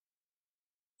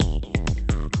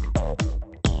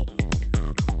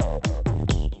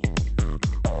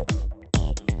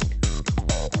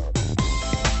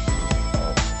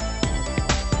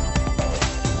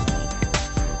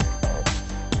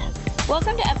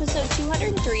episode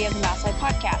 203 of the Mouse Eye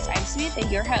Podcast. I'm Samantha,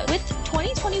 your host. With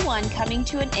 2021 coming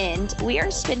to an end, we are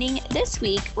spending this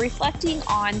week reflecting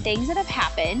on things that have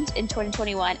happened in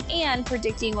 2021 and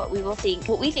predicting what we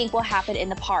think will happen in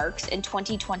the parks in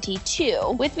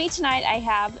 2022. With me tonight, I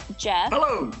have Jeff.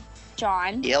 Hello.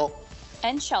 John. Yep.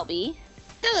 And Shelby.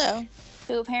 Hello.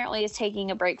 Who apparently is taking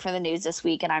a break from the news this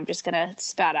week, and I'm just going to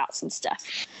spout out some stuff.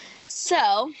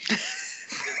 So,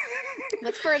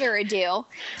 with further ado,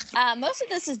 most of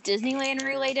this is Disneyland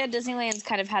related. Disneyland's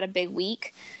kind of had a big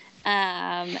week.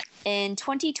 In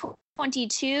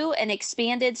 2022, an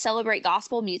expanded Celebrate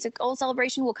Gospel musical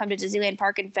celebration will come to Disneyland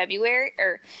Park in February,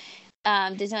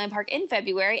 and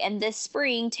this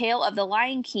spring, Tale of the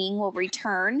Lion King will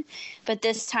return, but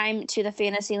this time to the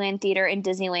Fantasyland Theater in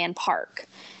Disneyland Park.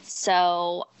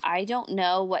 So I don't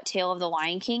know what Tale of the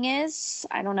Lion King is.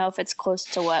 I don't know if it's close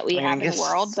to what we have in the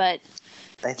world, but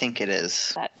I think it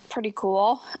is. That's pretty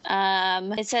cool.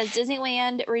 It says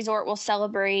Disneyland Resort will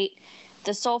celebrate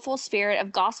the soulful spirit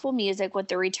of gospel music with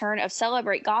the return of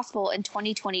Celebrate Gospel in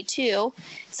 2022.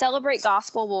 Celebrate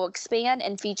Gospel will expand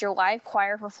and feature live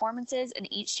choir performances and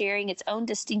each sharing its own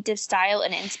distinctive style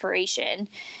and inspiration.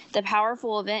 The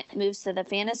powerful event moves to the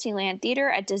Fantasyland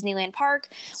Theater at Disneyland Park,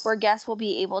 where guests will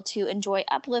be able to enjoy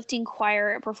uplifting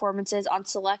choir performances on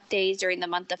select days during the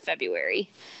month of February.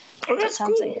 Oh, that's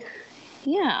cool.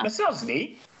 Yeah. That sounds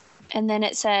neat. And then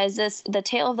it says the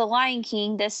Tale of the Lion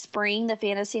King this spring, the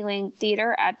Fantasyland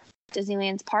Theater at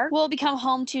Disneyland's park will become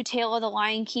home to Tale of the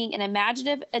Lion King, an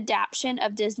imaginative adaptation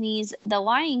of Disney's The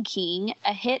Lion King,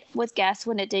 a hit with guests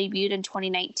when it debuted in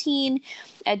 2019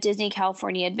 at Disney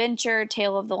California Adventure.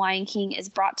 Tale of the Lion King is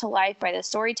brought to life by the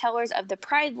storytellers of the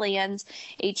Pride Lands,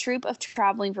 a troupe of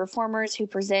traveling performers who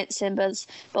present Simba's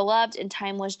beloved and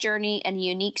timeless journey and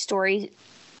unique story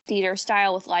theater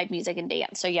style with live music and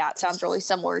dance. So yeah, it sounds really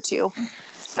similar to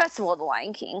Festival of the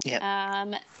Lion King. Yep.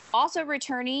 Also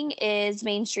returning is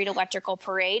Main Street Electrical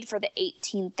Parade for the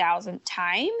 18,000th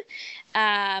time.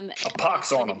 A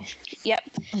pox on them. Yep.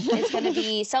 It's going to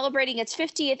be celebrating its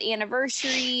 50th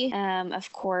anniversary.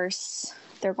 Of course,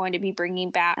 they're going to be bringing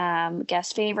back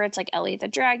guest favorites like Elliot the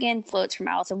Dragon, floats from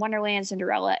Alice in Wonderland,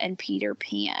 Cinderella, and Peter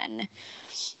Pan.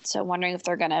 So wondering if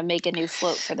they're going to make a new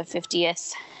float for the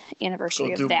 50th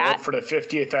anniversary of that. For the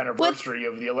 50th anniversary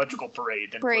of the Electrical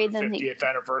Parade and for the 50th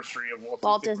anniversary of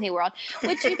Walt Disney World.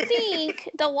 Which you think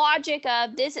the logic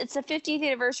of this, it's the 50th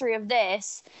anniversary of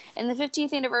this and the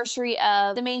 50th anniversary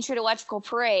of the Main Street Electrical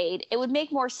Parade, it would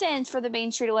make more sense for the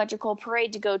Main Street Electrical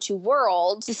Parade to go to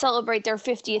World to celebrate their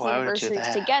 50th anniversaries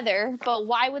together. But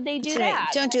why would they do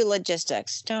that? Don't do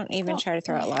logistics. Don't even try to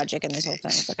throw out logic in this whole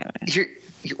thing.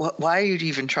 Why are you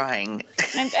even trying?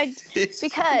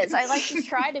 Because I like to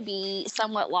try to be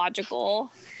somewhat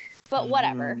logical, but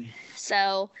whatever.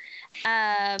 So,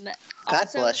 God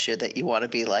bless you that you want to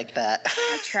be like that.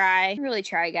 I really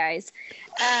try, guys.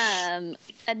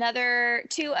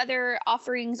 Two other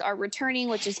offerings are returning,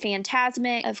 which is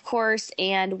Fantasmic, of course,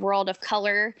 and World of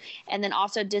Color, and then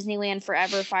also Disneyland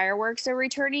Forever fireworks are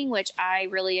returning, which I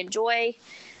really enjoy.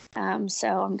 So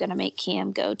I'm going to make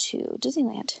Cam go to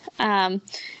Disneyland.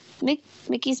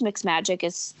 Mickey's Mixed Magic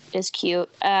is cute,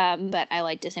 but I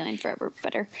like Disneyland Forever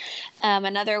better.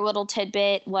 Another little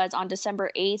tidbit was on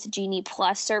December 8th, Genie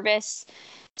Plus service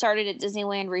started at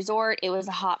Disneyland Resort. It was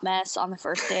a hot mess on the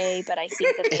first day, but I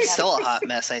think that it's still a hot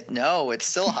mess. It's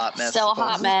still a hot mess. Still a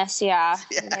hot mess, yeah.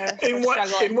 In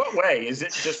what way? Is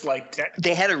it just like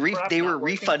they were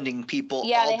refunding people?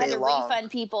 Yeah, all they had day to long. refund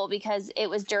people because it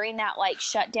was during that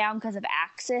shutdown because of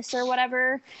Axis or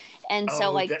whatever, and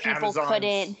so people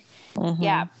couldn't.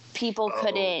 Yeah, people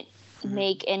couldn't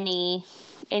make any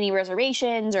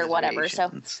reservations or whatever, so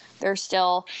they're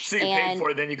still. So you paid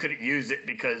for it, then you couldn't use it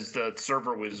because the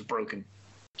server was broken.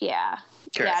 Yeah,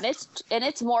 correct. Yeah, and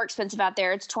it's more expensive out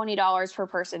there. It's $20 per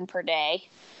person per day,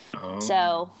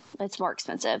 so it's more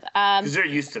expensive. Because they're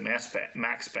used to Max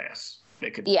Pass. They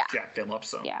could jack them up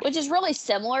some. Yeah, which is really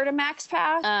similar to Max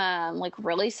Pass.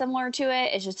 Really similar to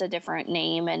it. It's just a different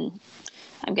name and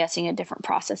I'm guessing a different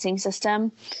processing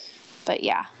system. But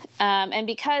yeah, and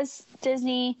because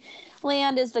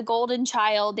Disneyland is the golden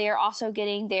child, they are also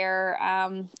getting their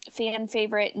fan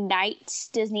favorite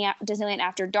nights, Disneyland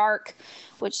After Dark,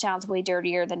 which sounds way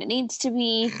dirtier than it needs to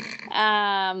be,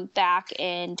 back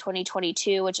in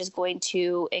 2022, which is going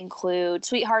to include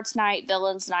Sweethearts Night,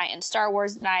 Villains Night, and Star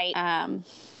Wars Night.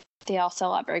 They all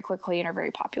sell out very quickly and are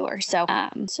very popular. So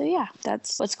yeah,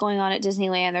 that's what's going on at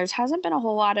Disneyland. There hasn't been a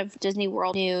whole lot of Disney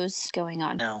World news going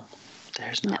on. No,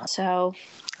 there's not. No. So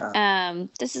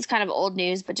this is kind of old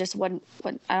news, but just I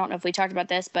don't know if we talked about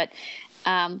this, but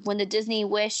When the Disney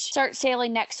Wish starts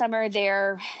sailing next summer,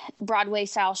 their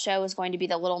Broadway-style show is going to be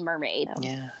The Little Mermaid. So.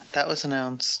 Yeah, that was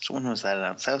announced. When was that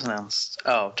announced? That was announced,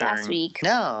 during... Last week.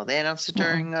 No, they announced it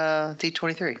during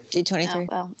D23. D23. Oh,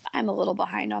 well, I'm a little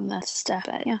behind on this stuff,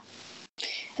 but yeah.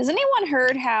 Has anyone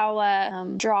heard how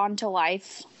Drawn to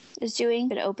Life is doing?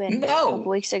 It opened a couple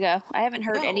weeks ago. I haven't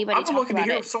heard anybody talk about it. I'm looking to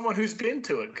hear of someone who's been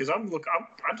to it, because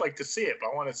I'd like to see it, but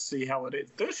I want to see how it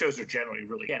is. Those shows are generally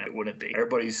really good. It wouldn't be.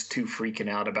 Everybody's too freaking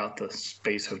out about the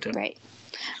space hotel. Right.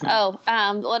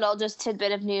 Little just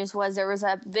tidbit of news was there was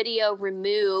a video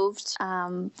removed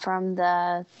from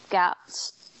the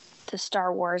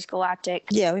Star Wars Galactic.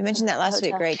 Yeah, we mentioned that last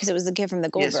week, right? Because it was the kid from the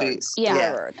Goldbergs.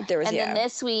 Then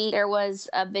this week there was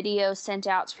a video sent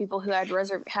out to people who had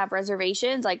have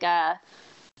reservations, like a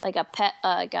pet,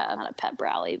 not a pep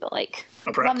rally, but like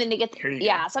something to get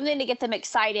something to get them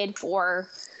excited for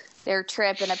their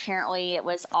trip. And apparently it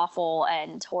was awful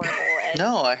and horrible. And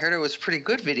no, I heard it was a pretty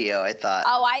good video. I thought.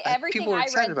 Everything I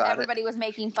read, everybody was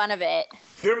making fun of it.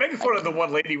 They were making fun of the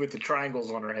one lady with the triangles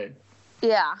on her head.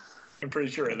 Yeah. I'm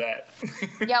pretty sure of that.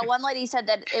 Yeah, one lady said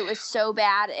that it was so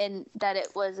bad and that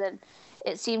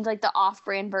it seemed like the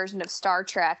off-brand version of Star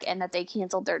Trek, and that they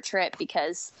canceled their trip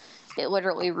because it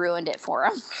literally ruined it for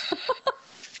them.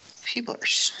 People are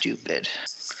stupid.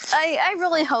 I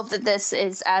really hope that this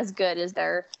is as good as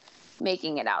they're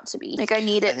making it out to be. Like, I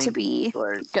need it to be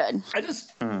good.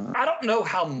 I don't know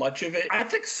how much of it. I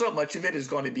think so much of it is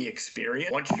going to be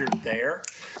experience once you're there.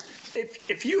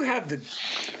 If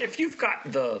you've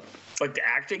got the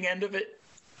acting end of it,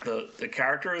 the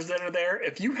characters that are there,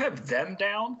 if you have them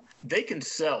down, they can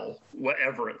sell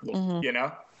whatever it looks, you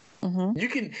know? Mm-hmm. You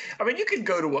can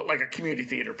go to a community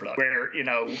theater production where,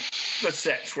 the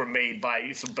sets were made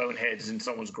by some boneheads in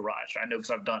someone's garage. I know because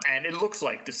I've done it. And it looks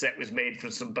like the set was made from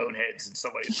some boneheads in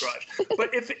somebody's garage. But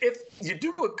if you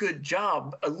do a good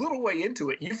job, a little way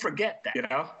into it, you forget that,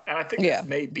 And I think it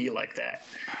may be like that.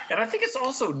 And I think it's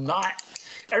also not...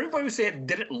 Everybody was saying it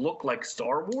didn't look like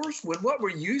Star Wars, when what we're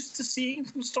used to seeing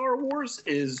from Star Wars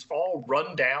is all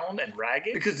run down and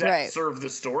ragged because that served the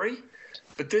story.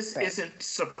 But this isn't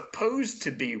supposed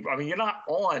to be. I mean, you're not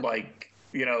on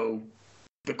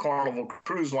the Carnival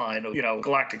Cruise Line of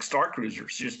Galactic Star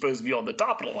Cruisers. You're supposed to be on the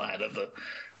top of the line of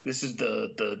this is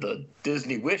the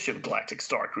Disney Wish of Galactic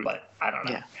Star Cruise. But I don't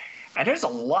know. Yeah. And there's a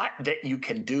lot that you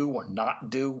can do or not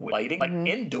do with lighting. Like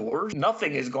indoors,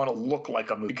 nothing is going to look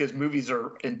like a movie because movies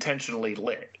are intentionally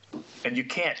lit. And you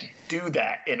can't do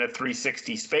that in a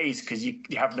 360 space because you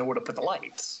have nowhere to put the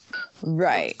lights.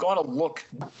 Right. It's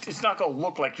not going to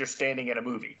look like you're standing in a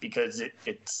movie because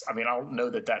it's, I don't know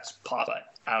that that's pop,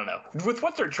 but I don't know. With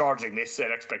what they're charging, they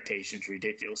set expectations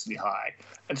ridiculously high.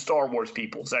 And Star Wars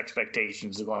people's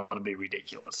expectations are going to be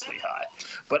ridiculously high.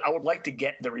 But I would like to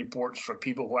get the reports from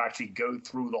people who actually go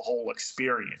through the whole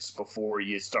experience before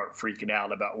you start freaking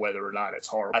out about whether or not it's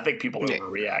horrible. I think people are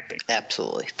overreacting.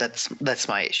 Absolutely. That's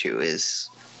my issue is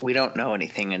we don't know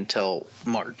anything until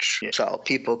March. Yeah. So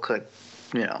people could,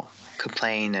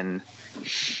 complain and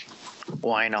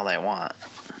whine all they want.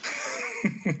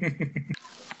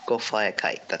 Go fly a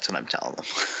kite. That's what I'm telling them.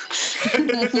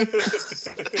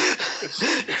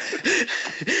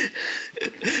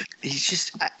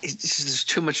 There's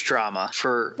too much drama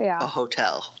for a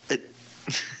hotel.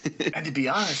 And to be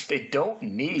honest, they don't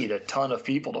need a ton of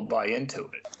people to buy into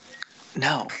it.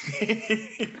 No.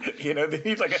 They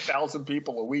need 1,000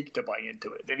 people a week to buy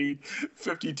into it. They need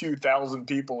 52,000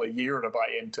 people a year to buy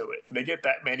into it. They get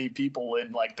that many people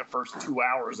in the first 2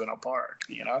 hours in a park,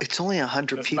 It's only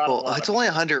 100 people. It's only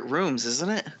 100 rooms, isn't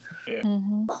it? Yeah.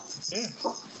 Mm-hmm.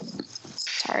 Yeah.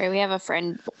 Sorry, we have a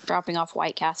friend dropping off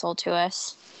White Castle to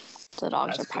us. The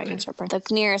dogs are probably the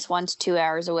nearest one's 2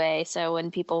 hours away. So when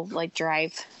people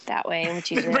drive that way,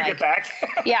 which usually bring it back.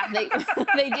 Yeah, they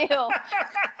do.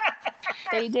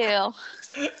 They do.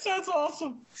 That's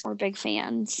awesome. We're big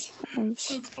fans.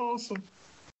 That's awesome.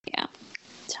 Yeah.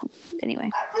 So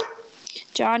anyway,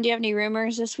 John, do you have any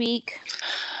rumors this week?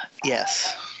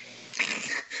 Yes.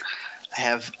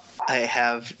 I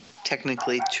have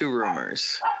technically 2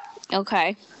 rumors.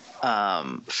 Okay.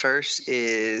 First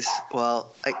is,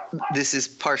 this is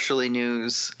partially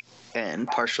news and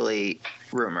partially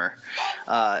rumor.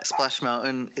 Splash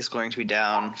Mountain is going to be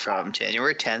down from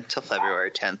January 10th to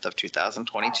February 10th of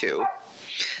 2022.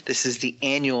 This is the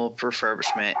annual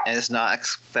refurbishment and is not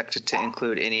expected to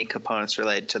include any components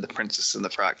related to the Princess and the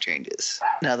Frog changes.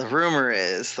 Now, the rumor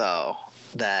is, though,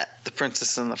 that the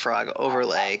Princess and the Frog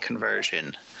overlay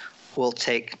conversion will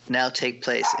take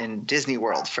place in Disney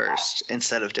World first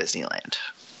instead of Disneyland.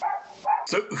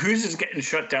 So who's just getting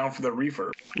shut down for the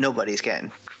refurb? Nobody's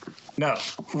getting No.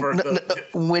 For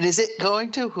when is it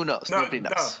going to? Who knows? no, Nobody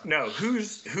knows. No.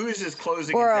 Who's is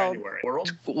closing World. in January?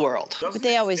 World. World. Doesn't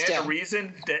they it always stand do. a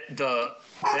reason that the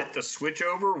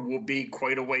switchover will be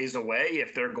quite a ways away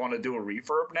if they're going to do a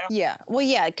refurb now? Yeah. Well,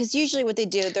 yeah, because usually what they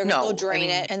do, they'll drain I mean-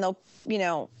 it and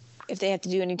they'll, if they have to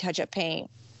do any touch-up paint,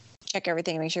 check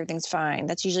everything and make sure everything's fine.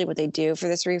 That's usually what they do for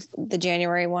the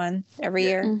January one every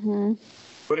year. Mm-hmm.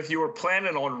 But if you were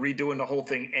planning on redoing the whole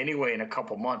thing anyway in a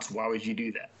couple months, why would you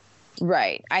do that?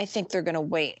 Right. I think they're going to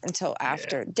wait until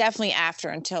after, definitely after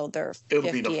until their 50th.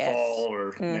 It'll be the fall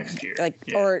or next year.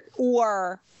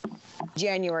 Or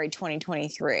January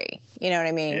 2023. You know what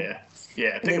I mean? Yeah. Yeah,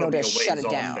 I think Then it'll be a they'll ways shut it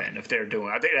on down. then if they're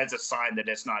doing. I think that's a sign that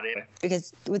it's not in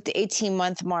Because with the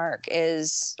 18-month mark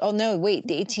is, the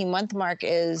 18-month mark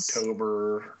is,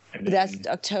 October. And that's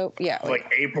then October. Yeah.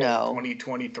 like April No.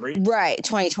 2023. Right.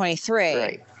 2023.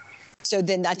 Right. So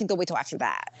then I think they'll wait till after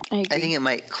that. I think it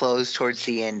might close towards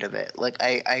the end of it. Like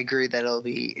I agree that it'll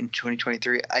be in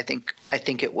 2023. I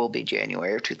think it will be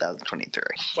January of 2023.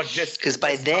 Like just Because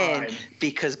by this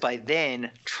time.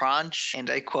 then, Tranche, and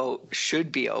I quote,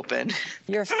 should be open.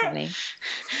 You're funny.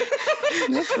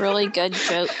 You have really good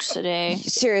jokes today.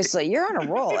 Seriously, you're on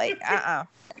a roll. Like, I'm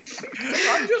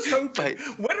just hoping.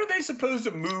 But- When are they supposed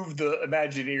to move the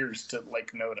Imagineers to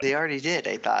Lake Nona? They already did.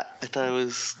 I thought it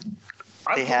was.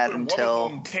 I'm they had hoping until-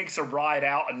 one of them takes a ride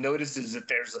out and notices that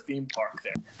there's a theme park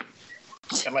there.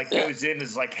 And goes in and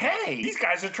is like, hey, these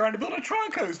guys are trying to build a Tron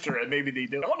coaster. And maybe they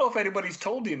do. I don't know if anybody's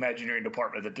told the Imagineering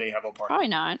department that they have a park. Probably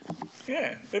not.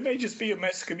 Yeah, it may just be a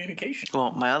mess of communication.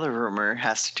 Well, my other rumor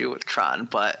has to do with Tron,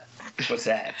 but What's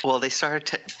that? well, they started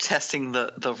testing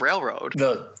the railroad,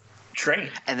 The train.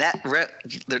 and that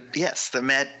the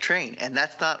Mad Train, and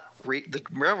that's not the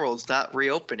railroad's not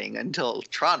reopening until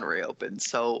Tron reopens.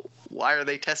 So why are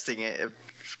they testing it if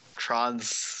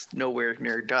Tron's nowhere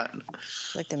near done?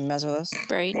 like to mess with us.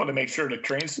 Right. Want to make sure the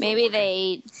train's still Maybe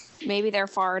working. they're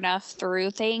far enough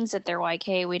through things that they're like,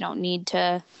 hey, we don't need to.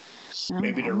 I don't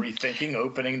Maybe they're know. rethinking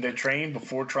opening the train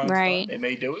before Tron's Right. done. They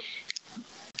may do it.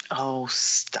 Oh,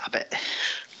 stop it!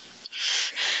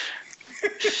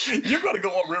 You're going to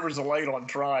go on Rivers of Light on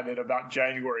Tron in about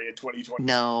January of 2020.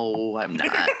 No, I'm not.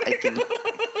 I think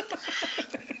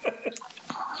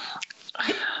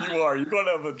You are. You're going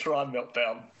to have a Tron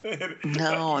meltdown.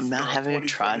 No, I'm not having a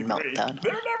Tron 2023. meltdown.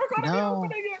 They're never going to No. be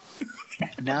opening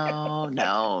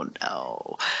it.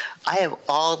 no. I have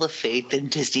all the faith in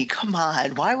Disney. Come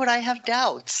on, why would I have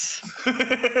doubts?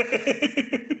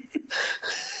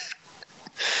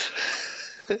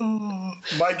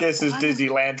 My guess is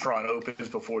Disneyland Tron opens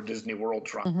before Disney World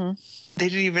Tron. Mm-hmm. They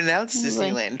didn't even announce Really?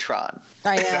 Disneyland Tron.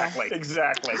 I know.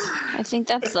 Exactly. I think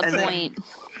that's the And then- point.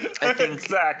 I think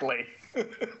Exactly.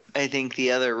 I think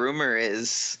the other rumor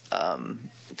is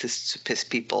just to piss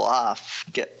people off.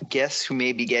 Guess who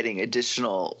may be getting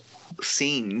additional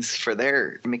scenes for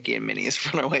their Mickey and Minnie's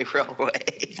Runaway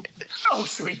Railway? Oh,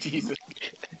 sweet Jesus.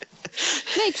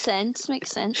 Makes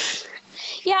sense.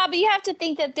 Yeah, but you have to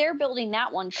think that they're building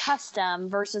that one custom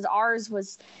versus ours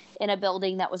was in a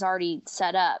building that was already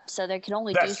set up. So they can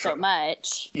only do That's so true.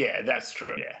 much. Yeah, that's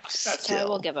true. Yeah. That's So I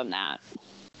will Still. give them that.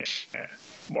 yeah.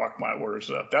 Mark my words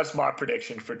up. That's my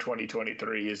prediction for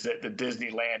 2023 is that the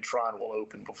Disneyland Tron will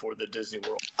open before the Disney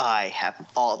World. I have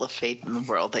all the faith in the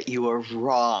world that you are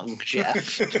wrong,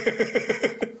 Jeff.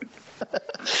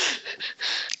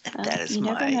 That is you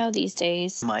never know these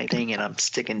days. my thing, and I'm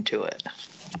sticking to it.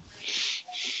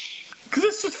 Because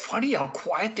it's just funny how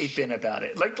quiet they've been about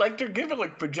it. Like they're giving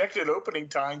projected opening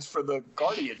times for the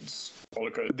Guardians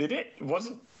roller coaster.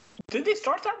 Did they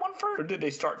start that one first, or did they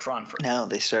start Tron first? No,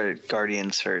 they started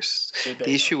Guardians first. Did they?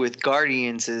 The issue with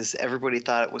Guardians is everybody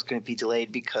thought it was going to be delayed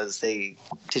because they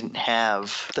didn't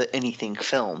have anything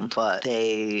filmed, but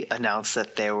they announced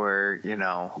that they were,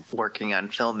 working on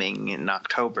filming in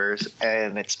October,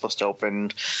 and it's supposed to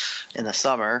open in the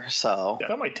summer. So, Yeah,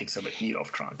 that might take some of the heat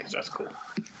off Tron because that's cool.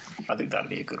 I think that'd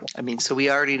be a good one. I mean, so we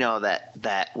already know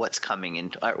that what's coming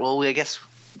in. Well, I guess.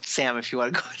 Sam, if you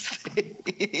want to go,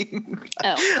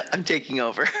 Oh. I'm taking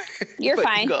over. You're But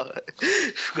fine. Go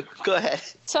ahead.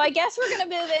 So I guess we're going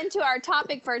to move into our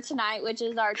topic for tonight, which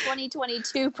is our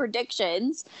 2022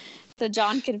 predictions. So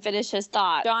John can finish his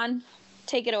thought. John,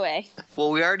 take it away. Well,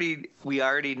 we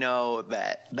already know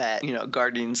that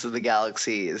Guardians of the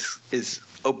Galaxy is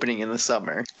opening in the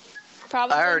summer.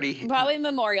 Probably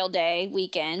Memorial Day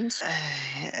weekend.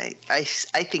 I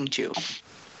think June.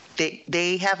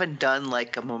 They haven't done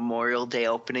a Memorial Day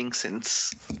opening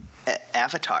since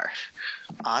Avatar.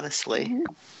 Honestly,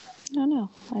 No.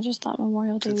 I just thought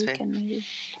Memorial Day That's fair. weekend maybe.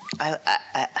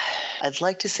 I I'd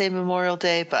like to say Memorial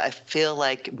Day, but I feel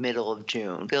like middle of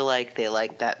June. I feel like they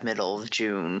like that middle of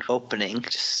June opening.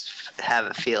 Just have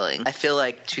a feeling. I feel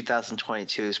like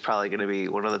 2022 is probably going to be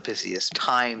one of the busiest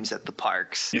times at the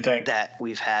parks You think? that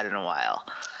we've had in a while.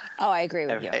 Oh, I agree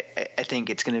with you. I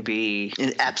think it's going to be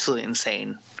absolutely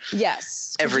insane.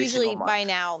 Yes. 'Cause Every usually single month. by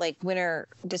now, like winter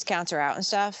discounts are out and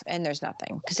stuff, and there's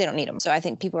nothing because they don't need them. So I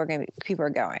think people are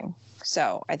going.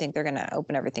 So I think they're going to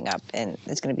open everything up, and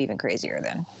it's going to be even crazier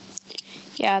then.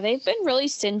 Yeah, they've been really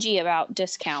stingy about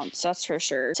discounts, that's for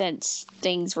sure, since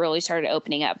things really started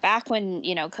opening up. Back when,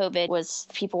 COVID was,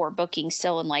 people were booking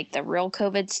still in like the real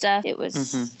COVID stuff, it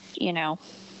was,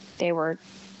 they were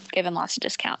given lots of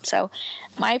discounts. So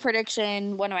one of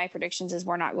my predictions is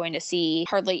we're not going to see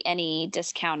hardly any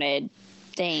discounted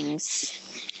things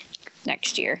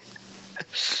next year.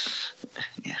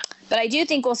 Yeah. But I do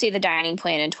think we'll see the dining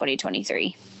plan in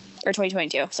 2023. Or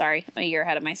 2022. Sorry, I'm a year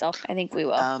ahead of myself. I think we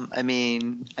will. I would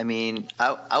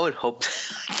hope.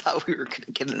 I thought we were going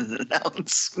to get an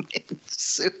announcement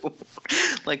soon,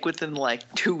 like within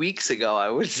 2 weeks ago.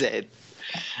 I would say.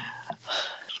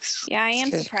 Yeah, I am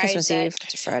surprised. Christmas Eve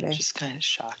to Friday. Just kind of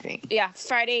shocking. Yeah,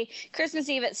 Friday, Christmas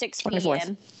Eve at 6 p.m.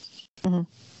 24th.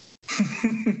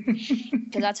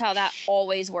 Because that's how that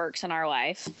always works in our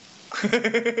life.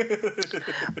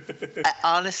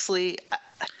 Honestly.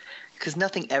 Because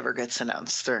nothing ever gets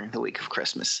announced during the week of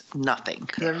Christmas. Nothing.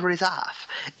 Because everybody's off.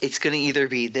 It's going to either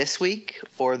be this week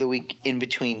or the week in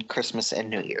between Christmas and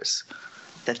New Year's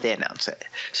that they announce it.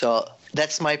 So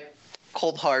that's my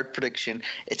cold hard prediction.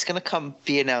 It's going to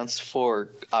be announced for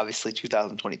obviously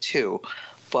 2022.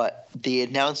 But the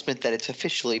announcement that it's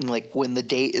officially, when the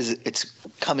date it's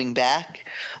coming back,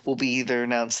 will be either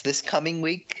announced this coming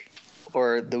week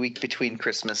or the week between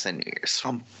Christmas and New Year's. So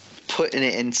I'm putting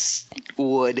it in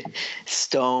wood,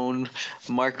 stone,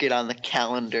 mark it on the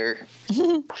calendar.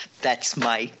 That's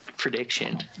my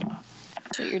prediction.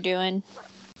 That's what you're doing.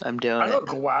 I'm doing I'm it. going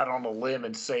to go out on a limb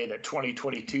and say that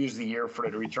 2022 is the year for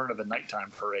the return of the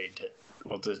nighttime parade to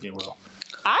Walt Disney World.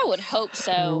 I would hope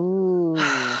so. Ooh.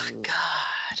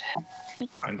 God.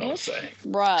 I'm going to say.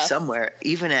 Rough. Somewhere,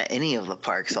 even at any of the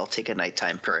parks, I'll take a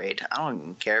nighttime parade. I don't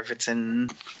even care if it's in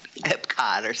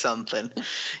Epcot or something.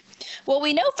 Well,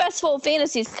 we know Festival of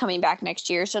Fantasy is coming back next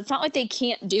year, so it's not like they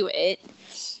can't do it.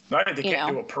 I think they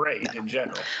can't do a parade in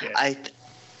general. Yeah.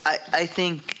 I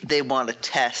think they want to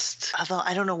test. Although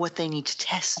I don't know what they need to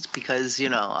test because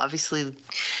obviously,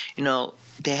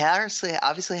 they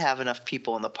obviously have enough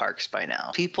people in the parks by now.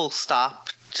 People stop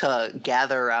to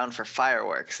gather around for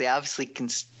fireworks. They obviously can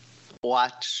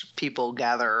watch people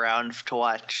gather around to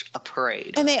watch a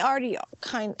parade. And they already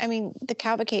the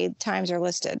cavalcade times are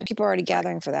listed. People are already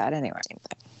gathering for that anyway.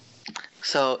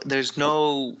 So there's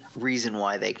no reason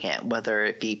why they can't, whether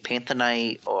it be Paint the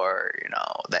Night or,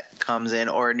 that comes in,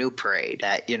 or a new parade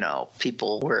that,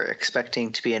 people were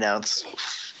expecting to be announced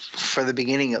for the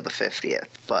beginning of the 50th,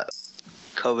 but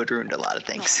COVID ruined a lot of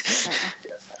things.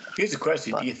 Here's a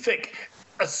question. Do you think,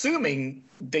 assuming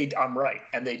I'm right,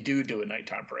 and they do a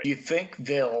nighttime parade, do you think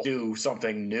they'll do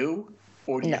something new?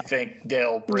 Or do you think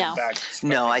they'll bring back?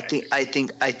 No, I think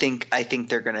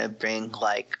they're gonna bring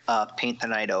Paint the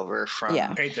Night over from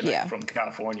Paint the Night from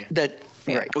California.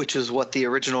 Right, which is what the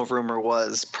original rumor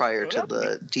was prior to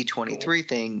the D23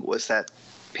 thing, was that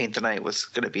Paint the Night was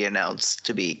going to be announced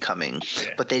to be coming,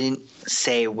 but they didn't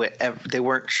say they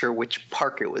weren't sure which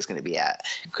park it was going to be at.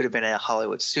 It could have been at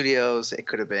Hollywood Studios. It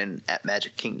could have been at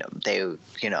Magic Kingdom.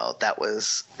 That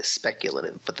was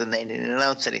speculative, but then they didn't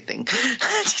announce anything.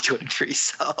 D23,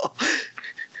 so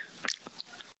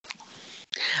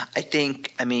I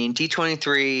think,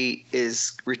 D23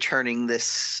 is returning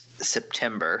this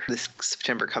September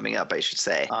coming up, I should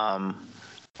say.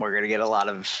 We're going to get a lot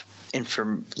of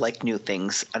new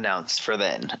things announced for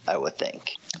then, I would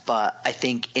think. But I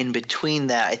think in between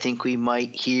that, I think we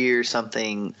might hear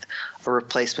something, a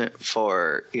replacement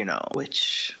for,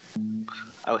 which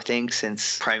I would think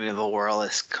since Primeval World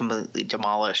is completely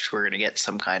demolished, we're going to get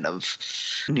some kind of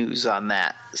news on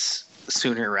that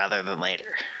sooner rather than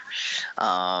later.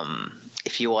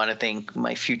 If you want to think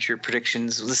my future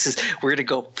predictions, we're gonna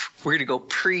go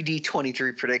pre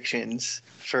D23 predictions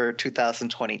for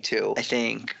 2022. I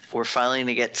think we're finally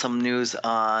gonna get some news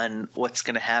on what's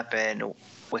gonna happen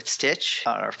with Stitch,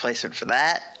 on a replacement for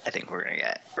that. I think we're gonna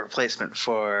get a replacement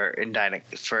for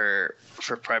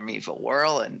Primeval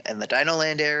World and the Dino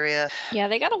Land area. Yeah,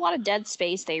 they got a lot of dead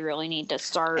space they really need to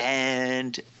start.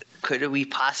 And could we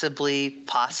possibly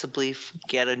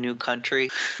get a new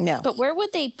country? No. But where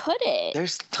would they put it?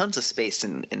 There's tons of space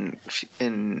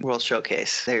in World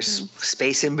Showcase. There's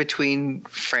space in between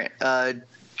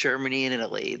Germany and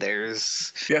Italy.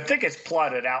 There's Yeah, I think it's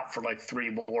plotted out for like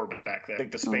 3 more back then. I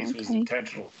think the space was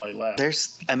intentionally left.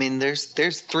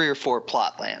 there's 3 or 4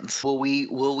 plot lands. Will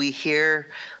we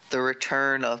hear the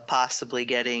return of possibly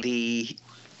getting the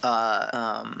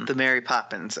Mary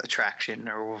Poppins attraction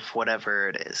or whatever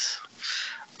it is?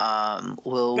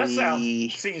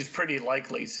 Seems pretty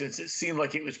likely, since it seemed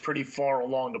like it was pretty far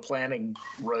along the planning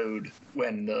road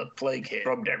when the plague hit,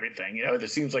 rubbed everything. You know, it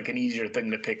seems like an easier thing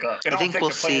to pick up. And I don't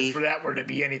think the plans for that were to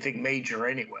be anything major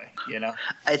anyway. You know,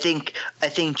 I think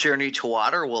Journey to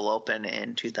Water will open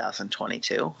in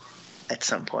 2022 at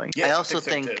some point. Yeah, I also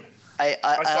think. So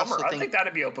I think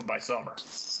that'd be open by summer.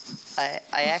 I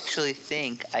actually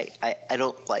think I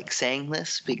don't like saying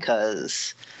this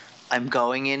because I'm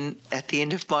going in at the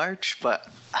end of March, but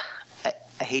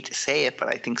I hate to say it, but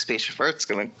I think Spaceship Earth's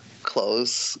going to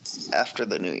close after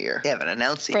the new year. They haven't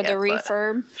announced it For yet. the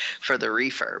refurb? For the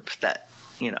refurb that,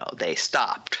 they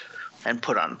stopped and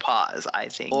put on pause, I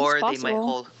think. Or they might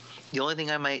hold. The only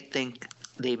thing I might think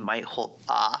they might hold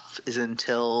off is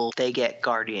until they get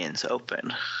Guardians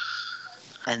open.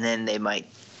 And then they might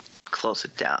close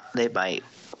it down. They might.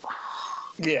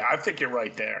 Yeah, I think you're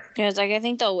right there. Yeah, it's like I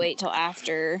think they'll wait till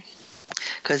after.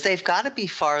 Because they've got to be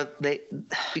far.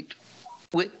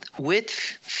 With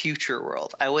Future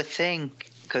World, I would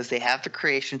think, because they have the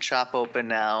creation shop open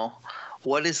now.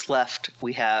 What is left?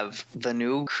 We have the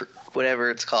new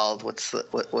whatever it's called. What's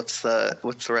the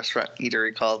restaurant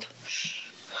eatery called?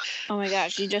 Oh my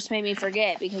gosh, you just made me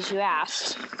forget because you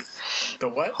asked. The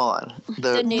what? Hold on.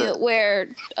 The new where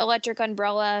Electric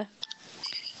Umbrella.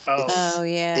 Oh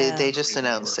yeah. They just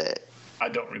announced it. I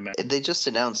don't remember. They just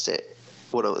announced it.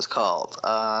 What it was called.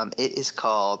 It is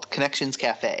called Connections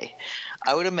Cafe.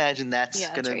 I would imagine that's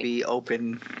going to be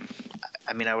open.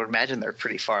 I mean, I would imagine they're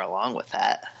pretty far along with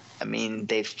that. I mean,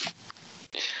 they've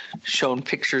shown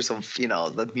pictures of,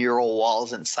 the mural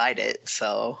walls inside it.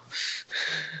 So.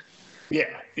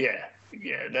 Yeah.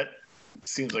 That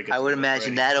seems like. I would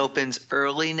imagine that opens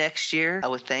early next year, I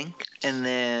would think. And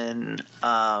then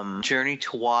Journey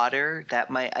to Water, that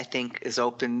I think is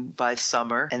open by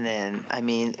summer. And then, I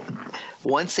mean,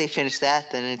 once they finish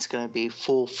that, then it's going to be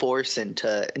full force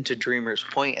into Dreamer's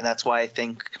Point. And that's why I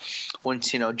think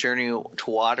once, Journey to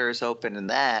Water is open and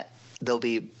that, they'll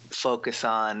be focus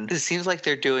on. It seems like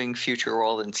they're doing Future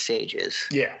World in stages.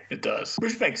 Yeah, it does,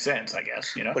 which makes sense, I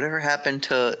guess. Whatever happened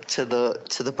to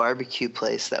the barbecue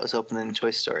place that was open in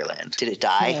Toy Story Land? Did it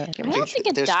die? Yeah. I don't think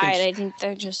it died. I think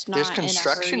they're just not. There's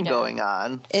construction in a hurry going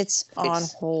on. It's on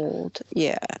hold.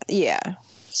 Yeah.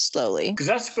 Slowly. Because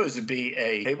that's supposed to be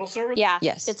a table service. Yeah.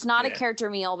 Yes. It's not a character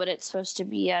meal, but it's supposed to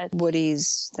be a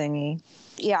Woody's thingy.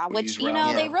 Yeah, which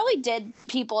they really did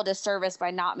people a disservice by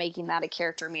not making that a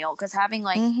character meal, because having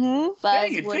like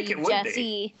Buzz, Woody,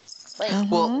 Jessie,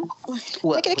 well,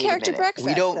 make it a character breakfast.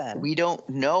 We don't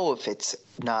know if it's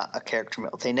not a character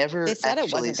meal. They never. They said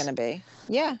it wasn't going to be.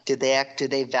 Yeah. Did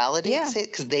they validate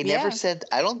it? Because they never said.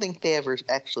 I don't think they ever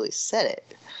actually said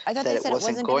it. I thought they said it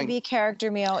wasn't going to be a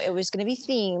character meal. It was going to be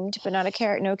themed, but not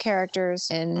no characters.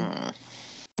 And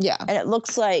yeah, and it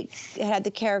looks like it had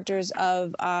the characters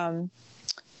of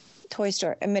Toy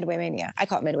Story, Midway Mania. I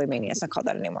call it Midway Mania. It's not called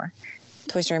that anymore.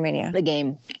 Toy Story Mania, the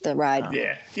game, the ride.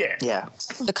 Yeah.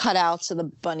 The cutouts of the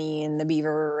bunny and the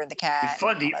beaver and the cat. It's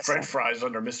fun to eat French fries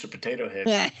under Mr. Potato Head.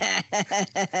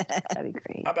 That'd be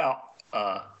great. How about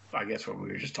I guess what we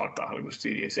were just talking about Hollywood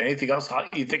Studios. Anything else?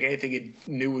 You think anything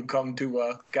new would come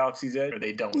to Galaxy's Edge, or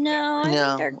they don't? No,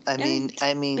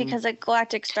 I mean, because of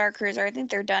Galactic Star Cruiser, I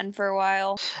think they're done for a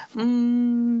while.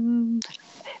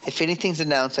 If anything's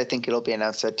announced, I think it'll be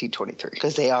announced at D23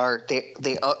 because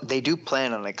they do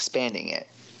plan on expanding it.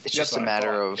 It's just a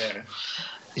matter of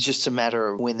it's just a matter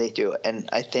of when they do it. And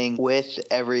I think with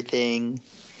everything,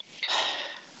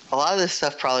 a lot of this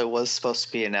stuff probably was supposed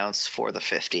to be announced for the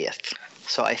 50th.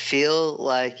 So I feel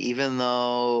like even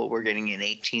though we're getting an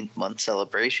 18th month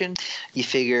celebration, you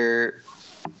figure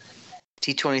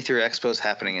D23 Expo is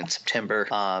happening in September.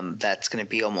 That's going to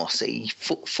be almost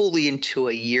fully into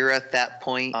a year at that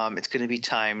point. It's going to be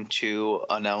time to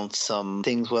announce some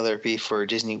things, whether it be for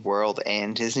Disney World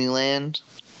and Disneyland.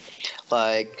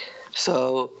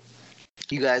 So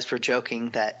you guys were joking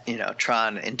that,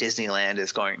 Tron in Disneyland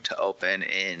is going to open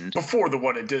before the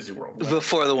one in Disney World. Right?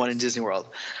 Before the one in Disney World.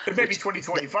 It may be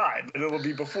 2025, but it'll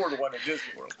be before the one in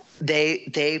Disney World.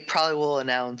 They probably will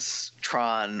announce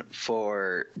Tron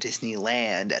for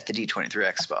Disneyland at the D23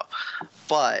 Expo.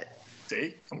 But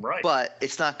see, I'm right. But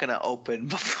it's not going to open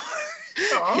before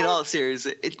In all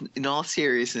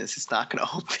seriousness, it's not going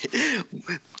to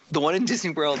open. The one in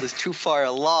Disney World is too far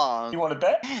along. You want to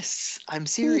bet? Yes, I'm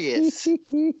serious. If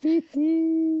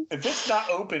it's not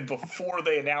open before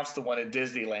they announce the one in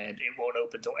Disneyland, it won't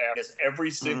open until after. Because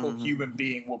every single human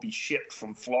being will be shipped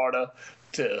from Florida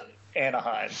to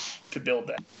Anaheim to build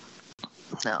that.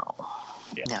 No.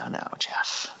 Yeah. No,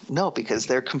 Jeff. No, because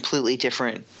they're completely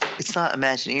different. It's not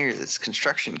Imagineers, it's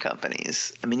construction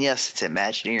companies. I mean, yes, it's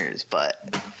Imagineers,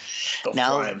 but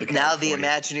now the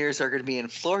Imagineers are going to be in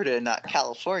Florida, not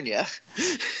California.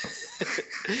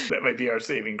 That might be our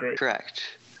saving grace. Correct.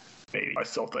 Maybe. I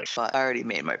still think. But I already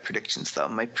made my predictions, though.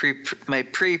 My pre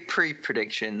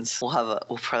predictions.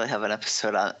 We'll probably have an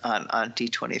episode on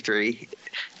D23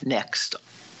 next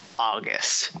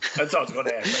August. That's what I was going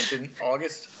to ask. In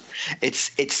August.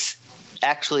 It's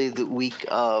actually the week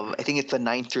of, I think it's the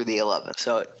 9th through the 11th.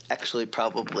 So actually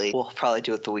we'll probably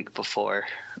do it the week before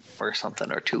or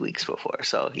something, or 2 weeks before.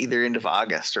 So either end of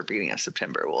August or beginning of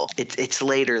September. It's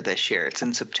later this year. It's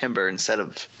in September instead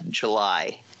of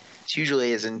July. It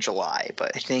usually is in July,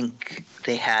 but I think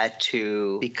they had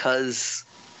to, because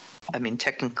I mean,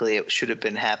 technically it should have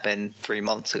happened 3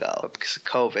 months ago, but because of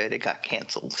COVID, it got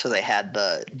canceled. So they had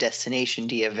the Destination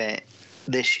D event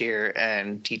this year,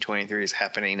 and D23 is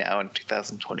happening now in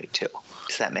 2022.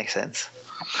 Does that make sense?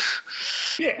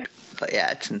 Yeah. But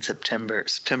yeah, it's in September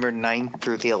 9th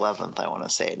through the 11th, I want to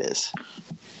say it is.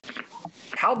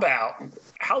 How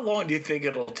long do you think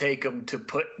it'll take them to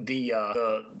put the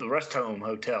rest home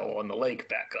hotel on the lake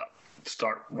back up?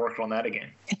 Start working on that again.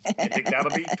 You think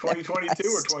that'll be 2022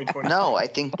 or 2020? No, I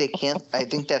think they can't. I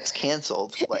think that's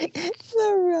canceled. Like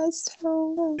the rest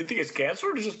home. You think it's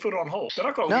canceled or just put on hold? They're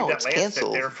not going to leave that land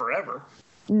sit there forever.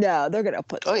 No, they're going to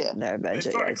put some in there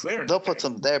eventually. They'll put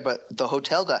some there, but the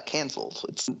hotel got canceled.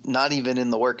 It's not even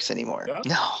in the works anymore. Yeah?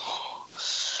 No.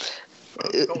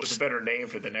 It was a better name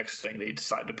for the next thing they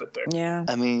decide to put there. Yeah.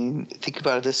 I mean, think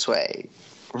about it this way.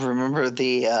 Remember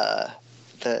the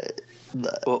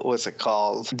what was it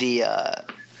called? The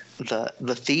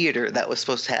theater that was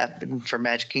supposed to happen for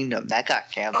Magic Kingdom, that got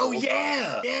canceled. Oh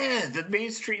yeah, the Main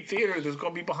Street Theater that's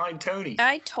going to be behind Tony.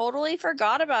 I totally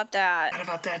forgot about that. Forgot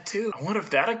about that too. I wonder if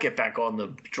that'll get back on the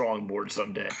drawing board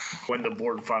someday when the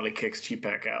board finally kicks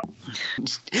Cheapak out.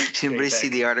 Did anybody see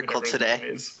the article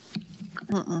today?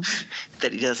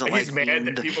 That he doesn't like. He's mad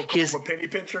that people call him a penny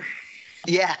pincher.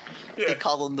 Yeah, they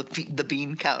call him the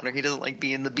bean counter. He doesn't like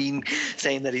being the bean,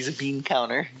 saying that he's a bean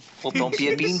counter. Well, don't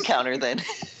be a bean counter then.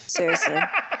 Seriously.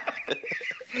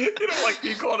 You don't like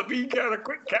being called a bean counter.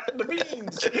 Quit counting the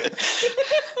beans.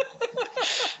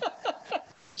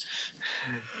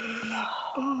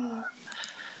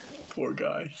 Poor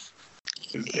guy.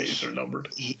 His days are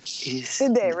numbered.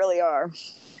 They really are.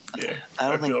 Yeah, I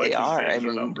don't think they are. I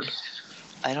mean, numbered.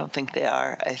 I don't think they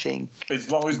are. I think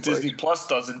as long as Disney Plus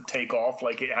doesn't take off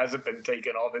like it hasn't been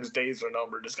taken off, his days are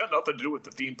numbered. It's got nothing to do with the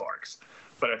theme parks,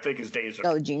 but I think his days are.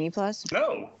 Oh, Genie Plus?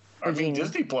 No, I mean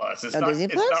Disney Plus. It's not. Disney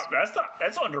Plus?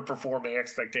 That's underperforming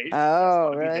expectations. Oh,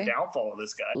 that's really? Be the downfall of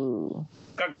this guy. Ooh.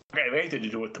 It's got anything to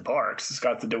do with the parks. It's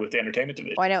got to do with the entertainment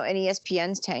division. Well, I know, and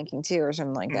ESPN's tanking too, or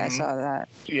something like that. I saw that.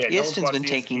 Yeah, ESPN's been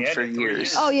tanking for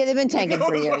years. Oh yeah, they've been tanking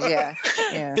for years. Yeah.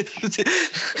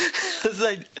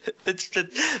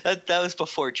 That was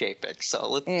before JPEG, so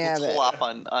let's hold off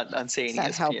on saying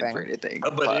ESPN helping for anything.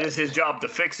 But it is his job to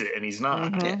fix it, and he's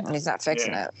not. Mm-hmm. Yeah. He's not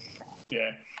fixing it.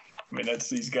 Yeah. I mean, that's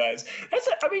these guys.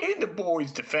 In the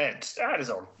boys' defense, that is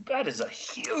a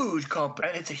huge company,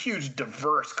 and it's a huge,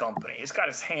 diverse company. It's got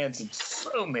its hands in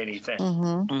so many things,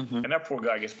 and that poor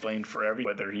guy gets blamed for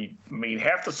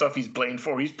half the stuff he's blamed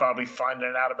for, he's probably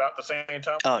finding out about the same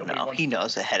time. Oh no, he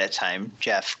knows ahead of time,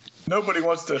 Jeff. Nobody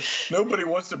wants to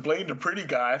blame the pretty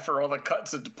guy for all the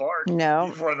cuts at the park. No,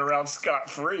 he's running around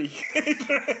scot-free.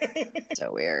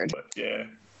 So weird. But yeah,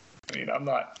 I mean, I'm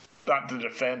not to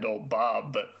defend old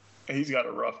Bob, but he's got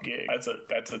a rough gig. That's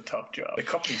a tough job. The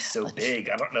company's so big.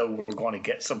 I don't know if we're going to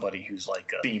get somebody who's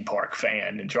like a theme park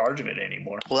fan in charge of it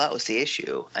anymore. Well, that was the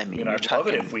issue. I mean, I'd love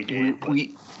it if we did.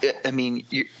 You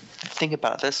think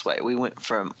about it this way: we went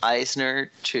from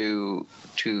Eisner to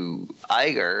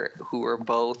Iger, who were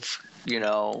both,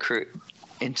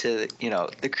 into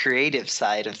the creative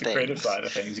side of things. Creative side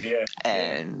of things, yeah.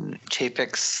 And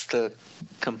Chapek's the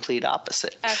complete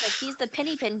opposite. I was like, he's the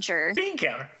penny pincher. Bean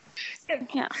counter.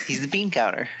 Yeah. He's the bean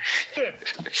counter. Yeah,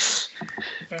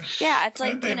 it's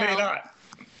like, they may not.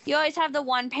 You always have the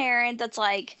one parent that's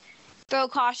like, throw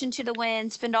caution to the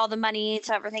wind, spend all the money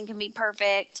so everything can be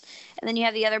perfect. And then you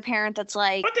have the other parent that's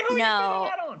like, what the hell no. Are you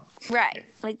spending that on? Right.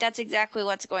 Like, that's exactly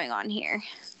what's going on here.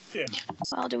 Yeah.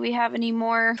 Well, do we have any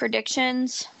more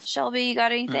predictions? Shelby, you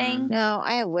got anything? No,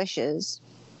 I have wishes,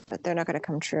 but they're not going to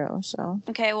come true. So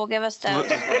Okay, well, give us those.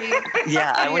 What do you?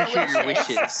 Yeah, I What want to are hear your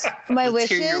wishes. my Let's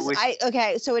hear your wishes.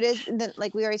 Okay, so it is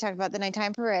like we already talked about the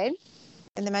nighttime parade.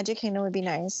 In the Magic Kingdom would be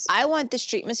nice. I want the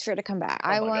Streetmosphere to come back.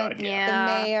 I want God,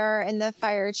 yeah. the mayor and the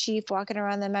fire chief walking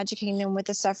around the Magic Kingdom with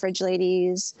the suffrage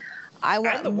ladies. I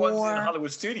want And the more. ones in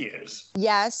Hollywood Studios.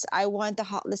 Yes, I want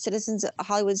the citizens,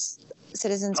 Hollywood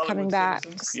citizens coming back.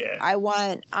 Citizens, yeah. I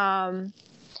want.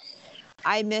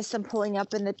 I miss them pulling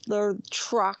up in the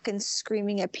truck and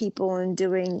screaming at people and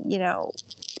doing,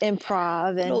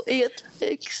 improv and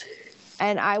antics.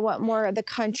 And I want more of the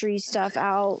country stuff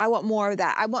out. I want more of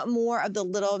that. I want more of the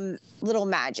little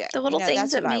magic. The little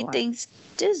things that made things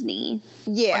Disney.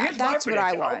 Yeah, that's what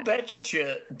I want.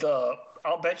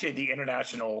 I'll bet you the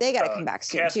international. They got to come back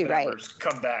soon too, right?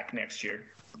 Come back next year.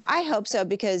 I hope so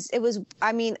because it was.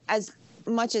 I mean, as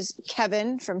much as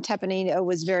Kevin from Tepanino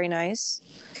was very nice,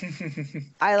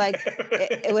 I like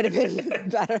it. It would have been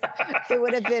better. It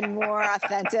would have been more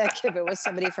authentic if it was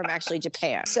somebody from actually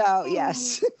Japan. So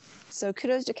yes. So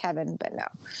kudos to Kevin, but no.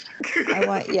 I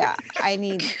want more.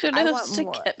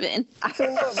 Kevin. I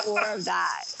want more of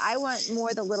that. I want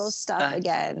more of the little stuff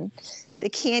again. The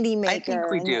candy maker. I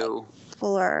think we do.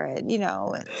 Fuller and, and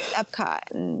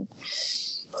Epcot. And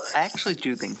I actually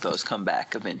do think those come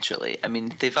back eventually. I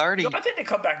mean, they've already. No, I think they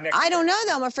come back next year. I don't know,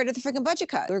 though. I'm afraid of the freaking budget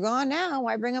cut. They're gone now.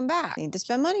 Why bring them back? I need to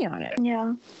spend money on it.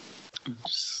 Yeah.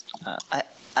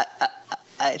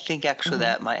 I think actually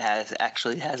that might has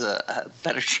a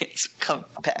better chance of coming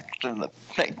back than the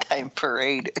nighttime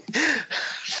parade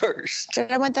first.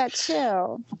 I want that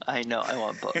too. I know, I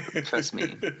want both. Trust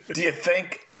me. Do you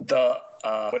think the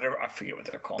whatever, I forget what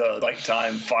they're called, the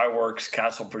nighttime fireworks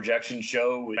castle projection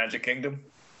show with Magic Kingdom?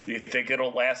 Do you think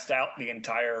it'll last out the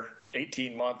entire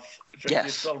 18-month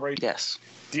celebration? Yes.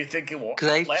 Do you think it will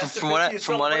last from what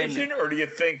I or do you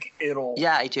think it'll?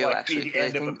 Yeah, I do Be actually. the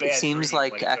end of a bad it seems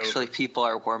like actually over? people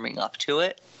are warming up to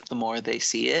it the more they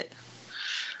see it.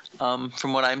 From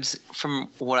what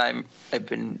I've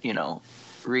been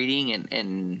reading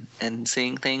and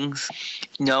seeing things.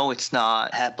 No, it's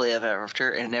not happily ever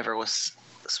after. It never was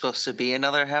supposed to be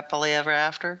another happily ever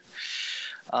after.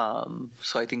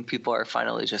 So I think people are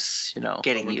finally just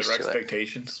getting Over used their to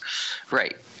expectations. it.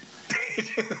 Right.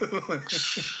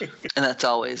 And that's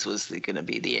always was going to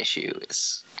be the issue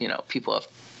is people have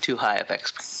too high of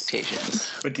expectations.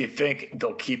 But do you think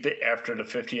they'll keep it after the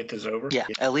 50th is over? Yeah,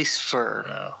 at least for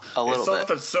a little bit. It's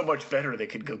something so much better they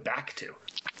could go back to,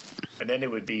 and then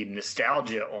it would be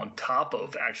nostalgia on top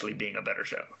of actually being a better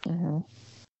show. Mm-hmm.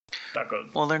 Not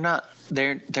good. Well,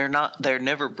 they're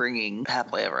never bringing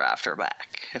Happily Ever After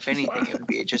back. If anything, it would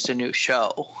be just a new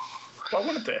show. Why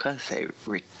wouldn't they? Because they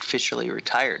officially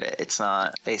retired it. It's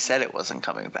not. They said it wasn't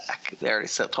coming back. They already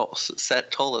told us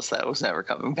that it was never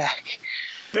coming back.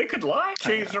 They could lie,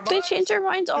 change their minds. They change their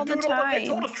minds all the time. They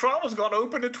told us Trauma's going to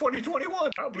open in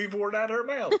 2021. I believe word out of her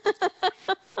mouth.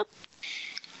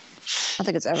 I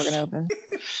think it's ever going to open.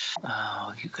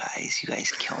 Oh, you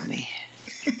guys kill me.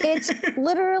 It's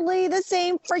literally the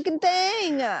same freaking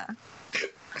thing.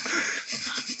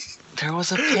 There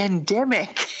was a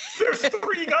pandemic. There's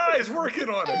 3 guys working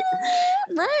on it.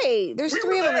 Right. There's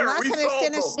 3 of them. And last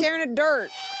time they're staring at dirt.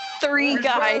 3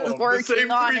 guys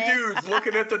working on it. The same 3 dudes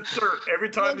looking at the dirt every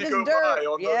time you go dirt. by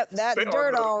on Yep, that's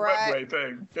dirt, all right. Webway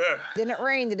thing. Yeah. Didn't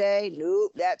rain today.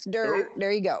 Nope, that's dirt. Nope.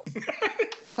 There you go.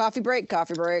 Coffee break. All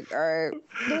right.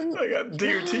 I got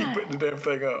DOT putting the damn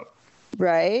thing up.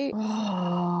 Right?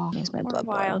 Oh, makes my blood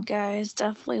wild, guys.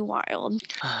 Definitely wild.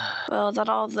 Well, is that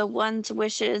all the ones,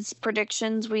 wishes,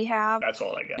 predictions we have? That's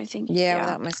all I got. I think.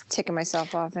 Yeah, without ticking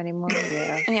myself off anymore.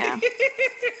 Yeah. Yeah.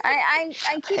 I'm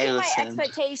keeping my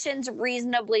expectations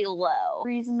reasonably low.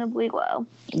 Reasonably low.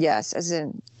 Yes, as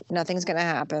in nothing's gonna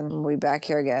happen. We'll be back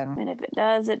here again. And if it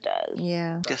does, it does.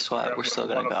 Yeah. Guess what? We're still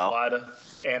gonna go. Fly to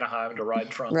Anaheim to ride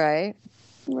Trump. Right.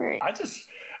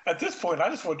 At this point, I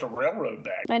just want the railroad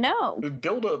back. I know.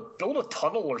 Build a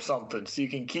tunnel or something so you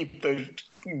can keep those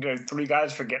 3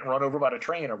 guys from getting run over by the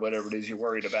train or whatever it is you're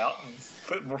worried about,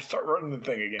 and we'll start running the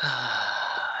thing again.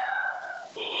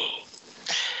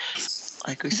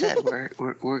 Like we said,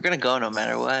 we're gonna go no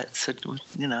matter what. So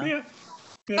Yeah.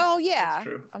 Oh yeah.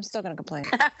 True. I'm still gonna complain.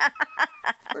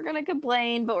 We're gonna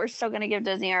complain, but we're still gonna give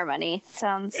Disney our money.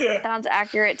 Sounds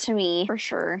accurate to me for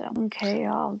sure. So, okay,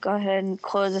 I'll go ahead and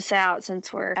close this out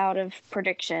since we're out of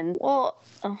prediction. Well,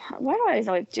 why do I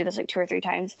always do this like 2 or 3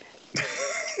 times?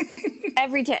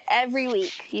 Every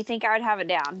week. You think I would have it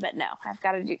down, but no, I've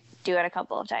got to do it a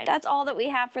couple of times. That's all that we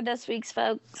have for this week's,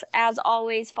 folks. As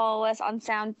always, follow us on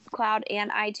SoundCloud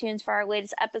and iTunes for our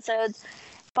latest episodes.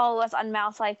 Follow us on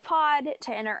Mouse Life Pod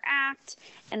to interact,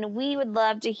 and we would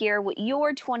love to hear what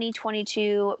your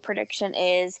 2022 prediction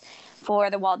is for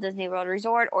the Walt Disney World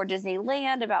Resort or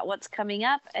Disneyland about what's coming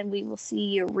up, and we will see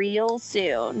you real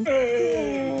soon.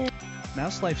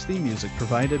 Mouse Life's theme music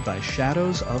provided by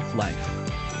Shadows of Life.